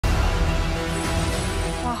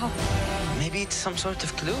Wow. Maybe it's some sort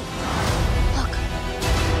of clue. Look.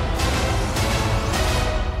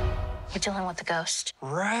 You're dealing with the ghost.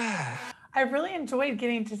 Right. I really enjoyed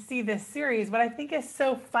getting to see this series. What I think is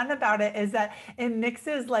so fun about it is that it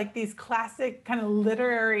mixes like these classic kind of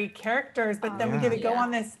literary characters, but then we get to go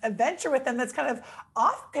on this adventure with them that's kind of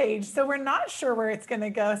off page. So we're not sure where it's going to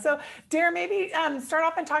go. So Daire, maybe start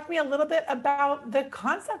off and talk to me a little bit about the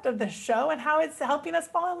concept of the show and how it's helping us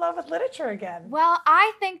fall in love with literature again. Well,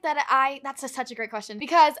 I think that that's such a great question,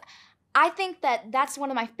 because I think that that's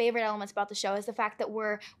one of my favorite elements about the show, is the fact that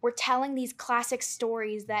we're telling these classic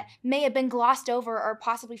stories that may have been glossed over or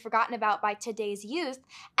possibly forgotten about by today's youth.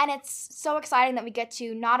 And it's so exciting that we get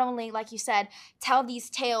to not only, like you said, tell these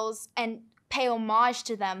tales and pay homage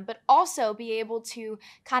to them, but also be able to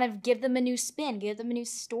kind of give them a new spin, give them a new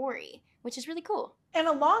story, which is really cool. And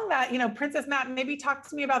along that, Princess Mapp, maybe talk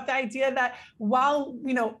to me about the idea that while,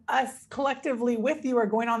 us collectively with you are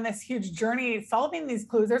going on this huge journey solving these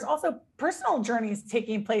clues, there's also personal journeys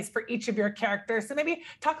taking place for each of your characters. So maybe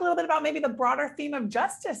talk a little bit about maybe the broader theme of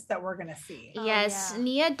justice that we're going to see. Yes,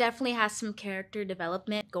 Nia definitely has some character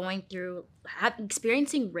development, going through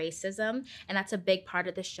experiencing racism, and that's a big part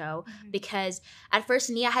of the show, because at first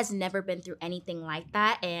Nia has never been through anything like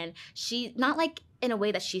that, and she, not like in a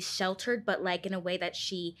way that she's sheltered, but like in a way that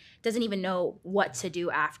she doesn't even know what to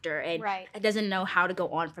do after, and doesn't know how to go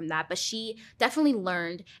on from that. But she definitely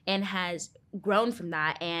learned and has grown from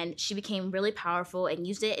that, and she became really powerful and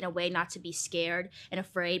used it in a way not to be scared and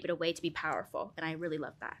afraid, but a way to be powerful. And I really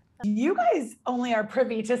love that. You guys only are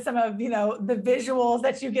privy to some of, the visuals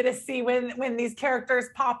that you get to see when these characters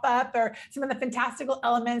pop up, or some of the fantastical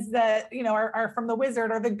elements that, are from the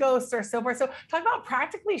wizard or the ghost or so forth. So talk about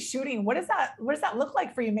practically shooting. What does that look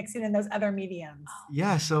like for you, mixing in those other mediums?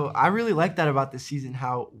 Yeah, so I really like that about this season,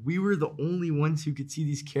 how we were the only ones who could see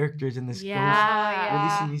these characters in this ghost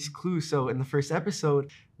releasing these clues. So in the first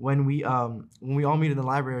episode, when we all meet in the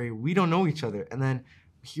library, we don't know each other. And then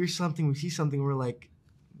we hear something, we see something, we're like,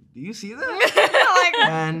 do you see that?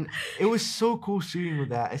 And it was so cool shooting with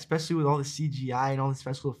that, especially with all the CGI and all the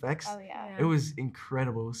special effects. Oh, yeah. It was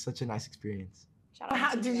incredible. It was such a nice experience.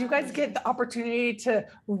 How, did you guys get the opportunity to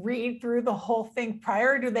read through the whole thing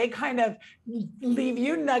prior? Do they kind of leave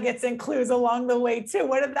you nuggets and clues along the way too?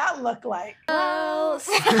 What did that look like? Well,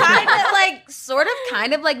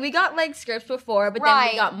 kind of like we got like scripts before, but then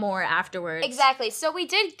we got more afterwards. Exactly. So we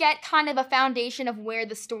did get kind of a foundation of where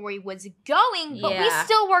the story was going, but we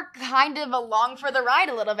still were kind of along for the ride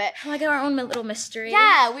a little bit. Like our own little mystery.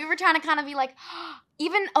 Yeah, we were trying to kind of be like,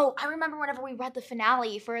 I remember whenever we read the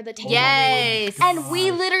finale for the table. Yes. And we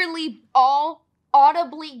literally all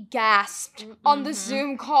audibly gasped on the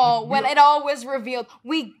Zoom call when it all was revealed.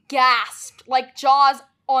 We gasped, like jaws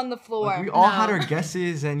on the floor. Like, we all had our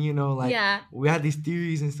guesses, and we had these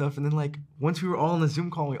theories and stuff, and then once we were all on the Zoom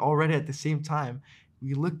call and we all read it at the same time,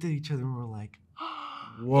 we looked at each other and we were like,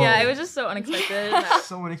 whoa. Yeah, it was just so unexpected.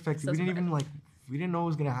 So unexpected. We didn't know what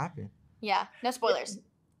was gonna happen. Yeah, no spoilers.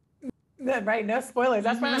 Right, no spoilers.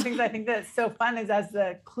 That's one of the things I think that's so fun, is as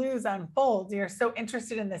the clues unfold, you're so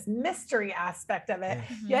interested in this mystery aspect of it,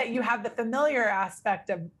 yet you have the familiar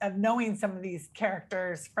aspect of knowing some of these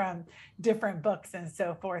characters from different books and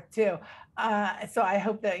so forth too. So I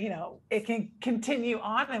hope that, it can continue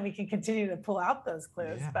on and we can continue to pull out those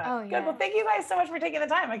clues. Yeah. But good. Well, thank you guys so much for taking the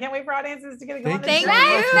time. I can't wait for audiences to get to go on this Thank show.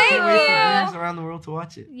 you. Thank you. Around the world to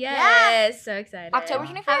watch it. Yes, so excited. October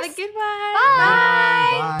 21st. Have a good one.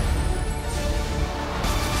 Bye. Bye.